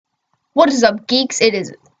What is up, geeks? It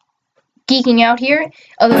is Geeking Out here,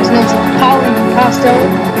 otherwise known as Colin Costo.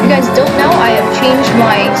 If you guys don't know, I have changed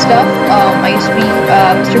my stuff. I used to be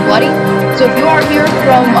Mr. Bloody. So if you are here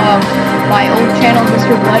from my old channel,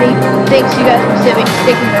 Mr. Bloody, thanks you guys for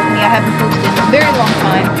sticking with me. I haven't posted in a very long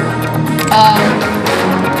time.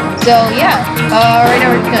 So yeah, right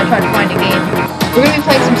now we're just gonna try to find a game. We're gonna be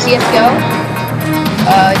playing some CS:GO.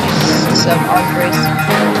 Just some arms race.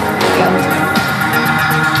 There we go.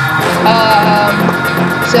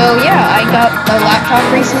 So yeah, I got a laptop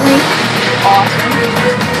recently. Awesome.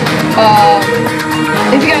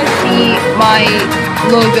 If you guys see my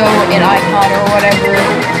logo and icon or whatever,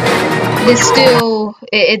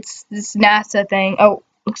 it's this NASA thing. Oh,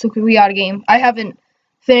 looks like we got a game. I haven't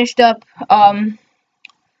finished up,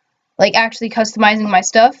 like actually customizing my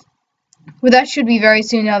stuff, but that should be very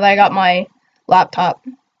soon now that I got my laptop.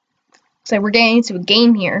 So we're getting into a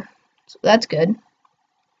game here, so that's good.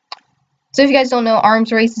 So if you guys don't know,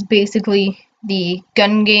 Arms Race is basically the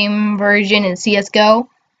gun game version in CS:GO.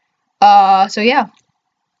 So yeah.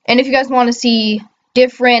 And if you guys want to see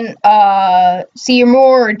different, see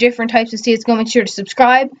more or different types of CS:GO, make sure to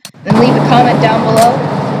subscribe and leave a comment down below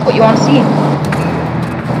what you want to see.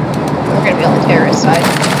 We're gonna be on the terrorist side.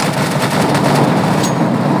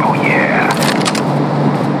 Oh yeah.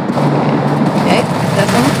 Okay,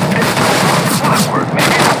 that's one.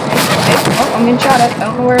 Okay, oh, I'm getting shot at. I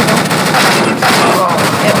don't know where to go.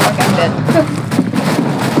 Yeah, okay, I'm dead.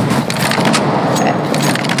 Okay.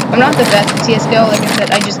 I'm not the best at CS:GO, like I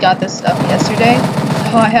said, I just got this stuff yesterday.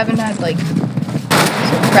 So I haven't had, like,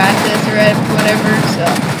 some practice or whatever, so.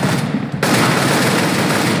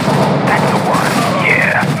 That's the one,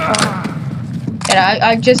 yeah. And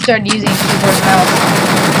I just started using keyboard and mouse.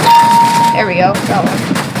 There we go, got one.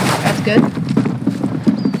 That's good.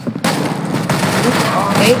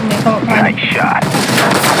 Okay, and they come up behind me. Nice shot.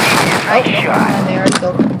 Nice shot. And they already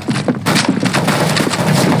killed him.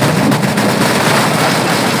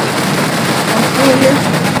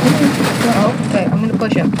 Oh, okay, I'm gonna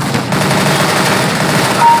push him.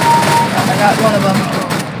 I got one of them.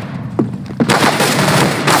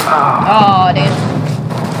 Oh, damn.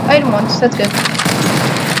 I hit him once, that's good.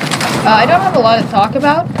 I don't have a lot to talk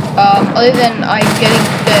about, other than I'm getting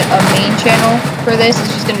a main channel for this.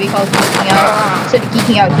 It's just gonna be called Geeking Out instead of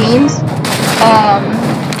Geeking Out Games.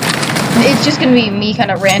 It's just gonna be me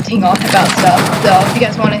kind of ranting on about stuff. So if you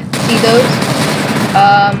guys want to see those,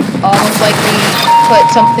 I'll most likely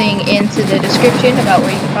put something into the description about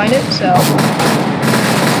where you can find it. So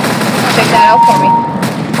check that out for me.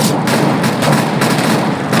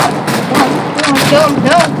 Come on, kill him!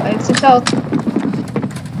 No, I have 6 health.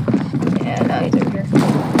 Yeah, now he's over here.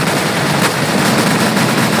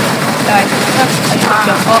 Die. I just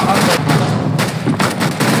jump. Oh, I'm good.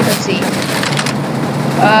 Let's see.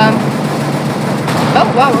 Oh,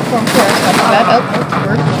 wow, we're 4-4. That's not too bad. Oh,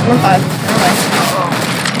 we're 4-5. Never mind.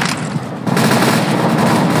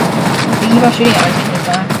 They keep on shooting at my teammates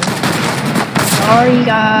back. Sorry,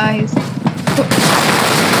 guys.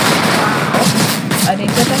 Oh, I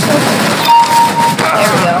didn't get that kill.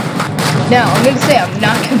 There we go. Now, I'm going to say I'm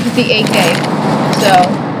not good with the AK, so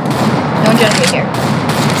don't judge me here.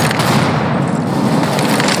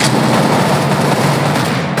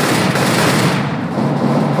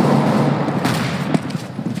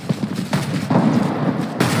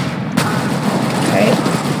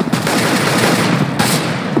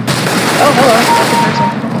 Oh, hello. That's a person.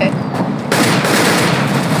 Okay.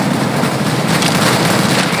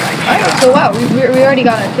 Alright, so wow, we already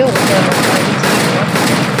got a kill with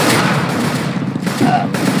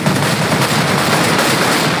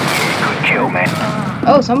Good kill, man.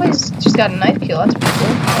 oh, somebody's just got a knife kill. That's pretty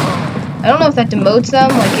cool. I don't know if that demotes them,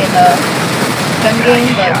 like in a gun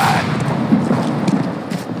game, but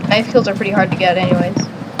knife kills are pretty hard to get anyways.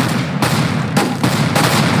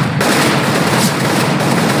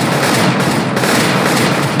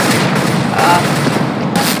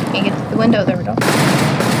 Can't get to the window, there we go.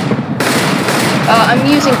 I'm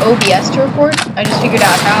using OBS to record. I just figured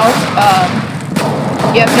out how.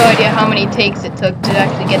 You have no idea how many takes it took to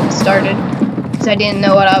actually get this started, because I didn't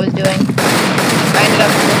know what I was doing. I ended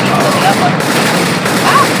up looking something up on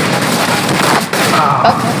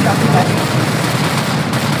Ah! Oh, no, dropping back.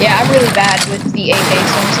 Yeah, I'm really bad with the AK,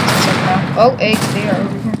 so I'm 67 now. Oh, they are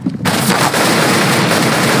over here.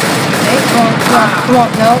 Okay, come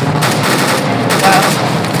on, no. Wow.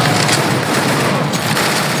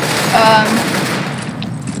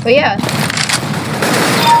 But yeah.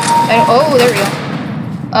 Oh, there we go.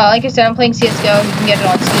 Like I said, I'm playing CS:GO. You can get it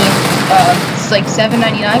on Steam. It's like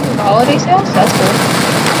 $7.99 for the holiday sale, so that's cool.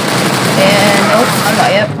 And nope, I'm not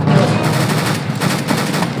yet. Nope.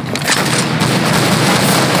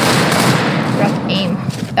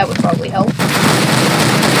 That would probably help.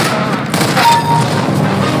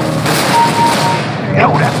 No,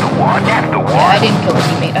 that's the one. That's the one. Yeah, I didn't kill a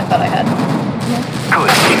teammate. I thought I had. Good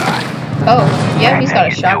shot. Oh, yeah, he's got a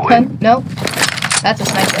shotgun. Nope. That's a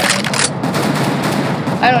sniper, I think.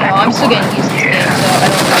 I don't know. I'm still getting used to this game, so I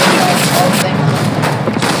don't really know all the things.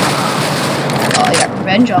 Oh, he got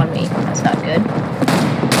revenge on me. That's not good.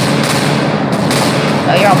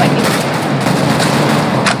 Oh, you're on my team.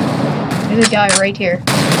 There's a guy right here.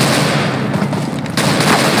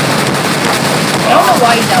 I don't know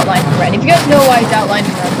why he's outlined in red. If you guys know why he's outlined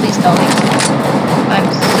in red, please tell me. I'm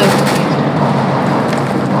so confused.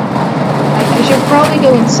 I should probably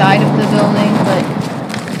go inside of the building, but...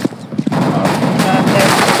 Oh, not up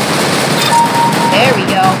there. There we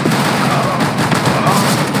go.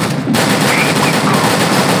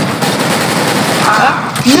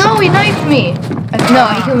 No, he knifed me! No,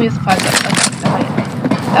 he killed me with 5 seconds. Okay,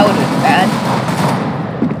 that would have been bad.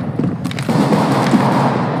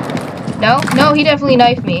 No, he definitely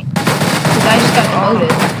knifed me. Because I just got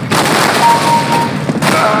demoted.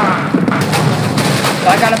 So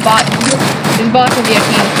I got a bot. There's bots in the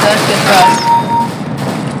team, so that's good for us.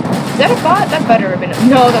 Is that a bot? That better have been a...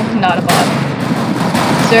 No, that was not a bot.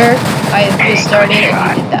 Sir, I just started and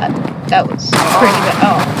you did that. That was pretty bad.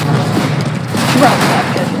 Oh. Probably not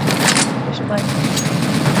good.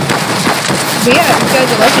 But yeah, if you guys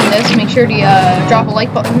are liking this, make sure to drop a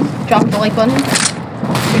like button. Drop the like button.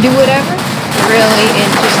 Or do whatever. Really,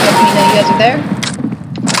 it just lets me know you guys are there.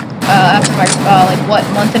 After my,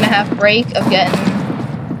 month and a half break of getting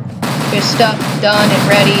your stuff done and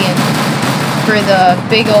ready and for the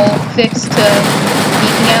big old fix to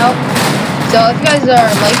GeekingOut. So if you guys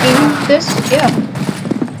are liking this, yeah,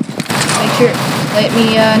 make sure, let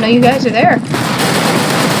me know you guys are there.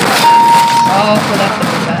 Oh, well that could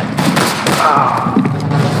be bad.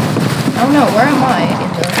 Oh no, where am I in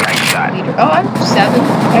the leader? Oh, I'm 7.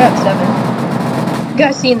 I got 7. You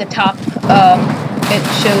guys see in the top, it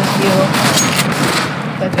shows you,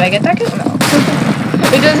 but did I get that kill? No.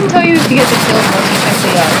 It doesn't tell you if you get the kills once you check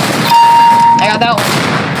the, I got that one.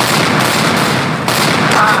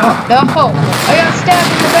 Oh, no! I got stabbed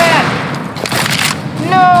in the back!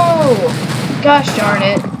 No! Gosh darn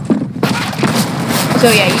it. So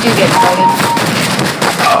yeah, you do get demoted.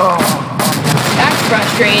 That's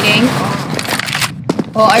frustrating.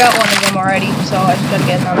 Well, I got one of them already, so I just gotta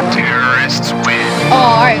get another one. Terrorists win.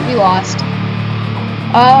 Oh, alright, we lost.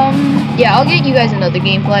 Yeah, I'll get you guys another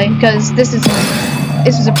gameplay, because this is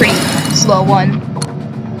a pretty slow one.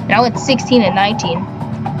 And I went 16 and 19.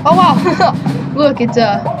 Oh wow! Look, it's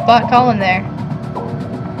bot Colin there.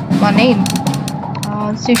 My name.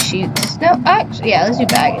 Let's do shoots. No, actually, yeah, let's do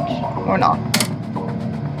baggage. Or not.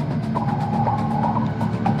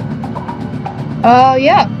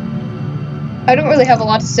 Yeah. I don't really have a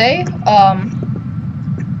lot to say.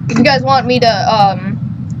 If you guys want me to,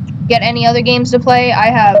 get any other games to play, I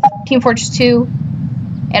have Team Fortress 2,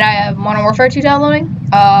 and I have Modern Warfare 2 downloading.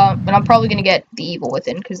 And I'm probably gonna get The Evil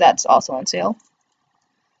Within, because that's also on sale.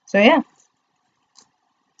 So yeah.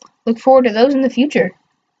 Look forward to those in the future.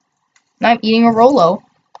 And I'm eating a Rolo.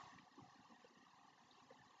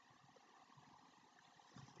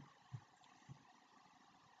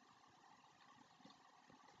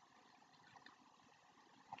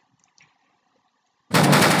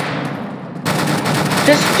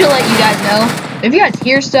 Just to let you guys know, if you guys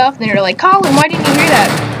hear stuff, then you're like, Colin, why didn't you hear that?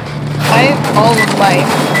 I have all of my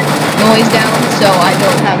noise down, so I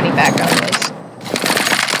don't have any background noise.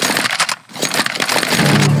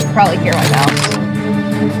 You can probably hear my mouse.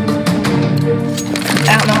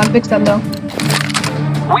 I don't know how to fix that though.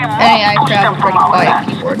 Hey, I grabbed a pretty quiet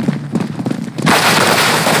keyboard.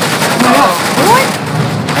 Oh, what?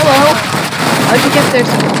 Hello? How'd you get there?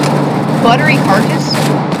 Some buttery carcass?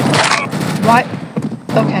 What?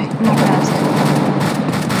 Okay, I'm not gonna ask.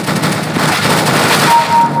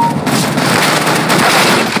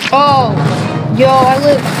 Oh! Yo, I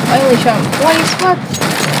only shot him twice, what?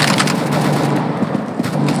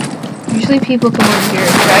 Usually people come over here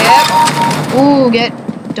and try it. Ooh, get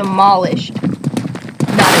demolished.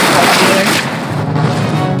 Not as much either.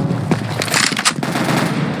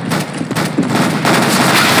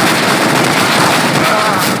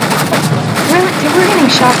 We're getting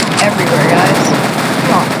shot from everywhere, guys.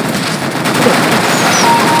 Come on.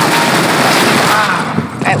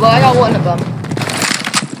 Alright, well, I got one of them.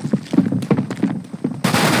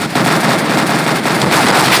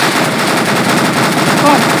 Come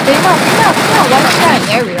on, get him out, get him out, get him out. Why is he dying?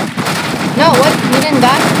 There we go. No, what? You didn't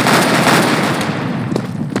die?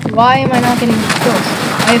 Why am I not getting these kills?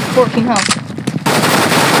 I have 14 health.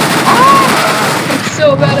 Ah! I'm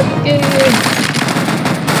so bad at the game.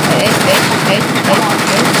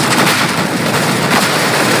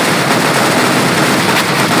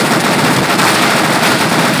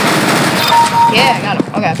 Yeah, I got him.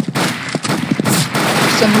 Okay.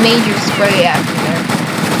 Some major spray action there.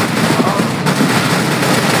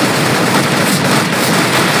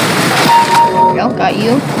 There we go. Got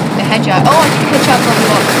you. The headshot. Oh, I can headshot from you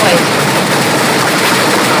off twice.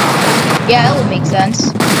 Yeah, that would make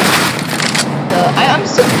sense.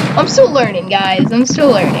 I'm still learning, guys. I'm still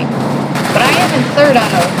learning. But I am in third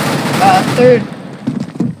out of third. A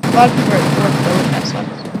lot of people are fourth. That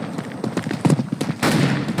sucks.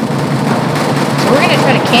 So we're gonna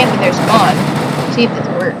try to camp in their spawn. See if this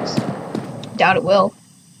works. Doubt it will.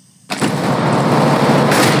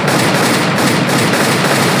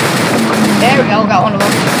 There we go. Got one of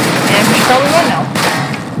them. And we should probably run now.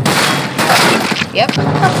 Yep.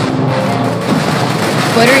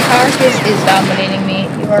 Glittery Carcass is dominating me.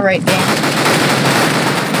 You are right, Dan.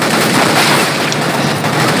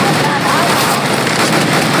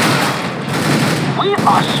 We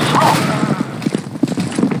are strong.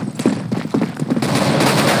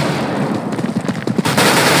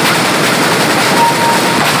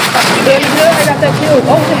 There you go, I got that kill.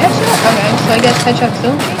 Oh, the headshot? Okay, so I guess headshots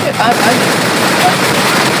don't change it.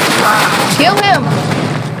 Kill him!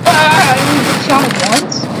 Ah, I only shot him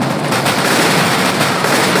once?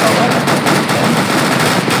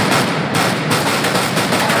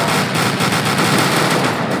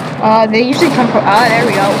 They usually come from. There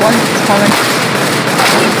we go. One is coming.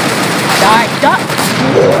 Die. Die.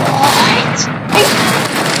 What? Hey,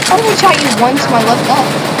 I only shot you once my left up.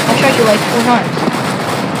 I shot you like 4 times.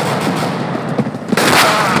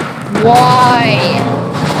 Why?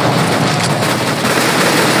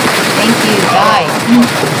 Thank you. Die.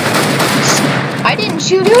 I didn't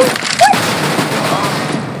shoot him? What?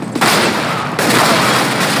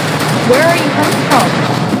 Where are you coming from?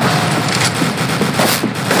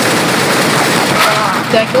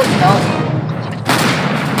 Did I kill him? No.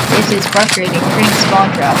 This is frustrating. We're getting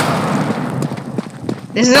spawn trap.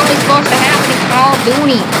 This is only supposed to happen in Call of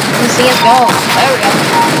Duty. In CSGO. There we go.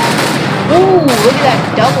 Ooh, look at that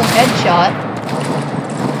double headshot.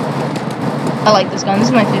 I like this gun.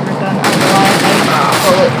 This is my favorite gun. I don't know why. I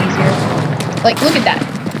control it easier. Like, look at that.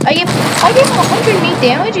 I gave him 108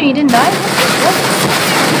 damage and he didn't die. What?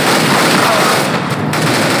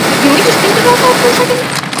 Can we just think about that for a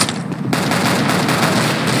second?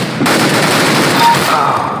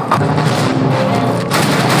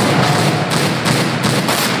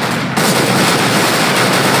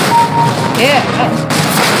 Yeah, nice.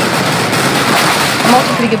 I'm also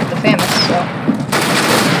pretty good with the FAMAS, so.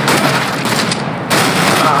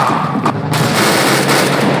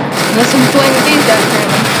 Unless I'm playing with these guys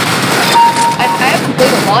currently. I haven't played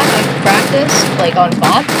a lot, I've practiced, like on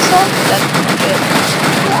bots and stuff, that's pretty much it.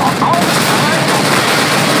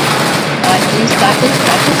 Please practice.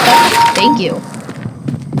 Thank you.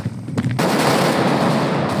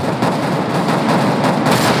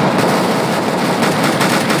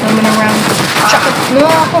 Coming around. No!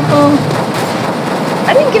 I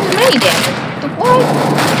didn't give him any damage. What?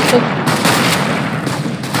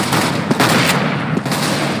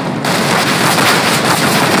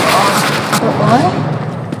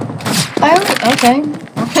 Okay.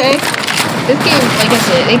 This game, like I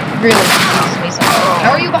said, it really confuses me sometimes.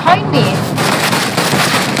 How are you behind me?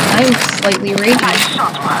 I'm slightly raging.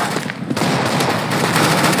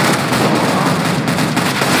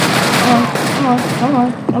 Come on.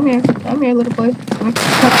 Come here, little boy.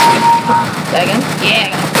 That again? Yeah,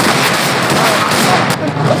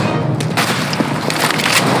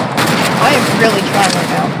 I am really trying right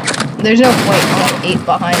now. There's no point being 8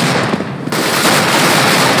 behind.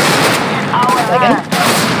 Second.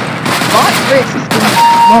 Bot Chris is doing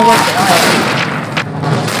more work than I am.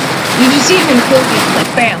 You just see him in kill games,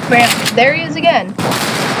 like bam, bam. There he is again.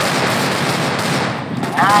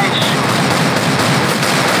 Nice.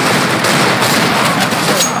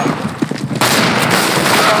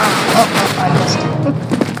 Oh, I missed.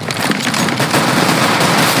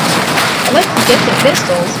 I'd like to get the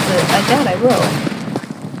pistols, but I doubt I will.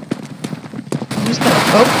 I'm just gonna.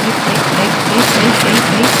 Oh,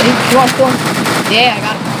 Come on. Yeah, I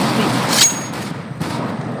got it. Sweet.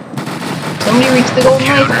 Somebody reached the golden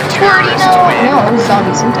light. 40, no, it was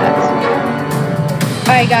zombie syntax.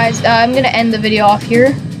 Alright, guys, I'm gonna end the video off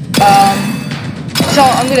here. So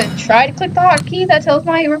I'm gonna try to click the hotkey that tells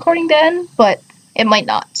my recording to end, but it might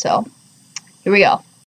not, so here we go.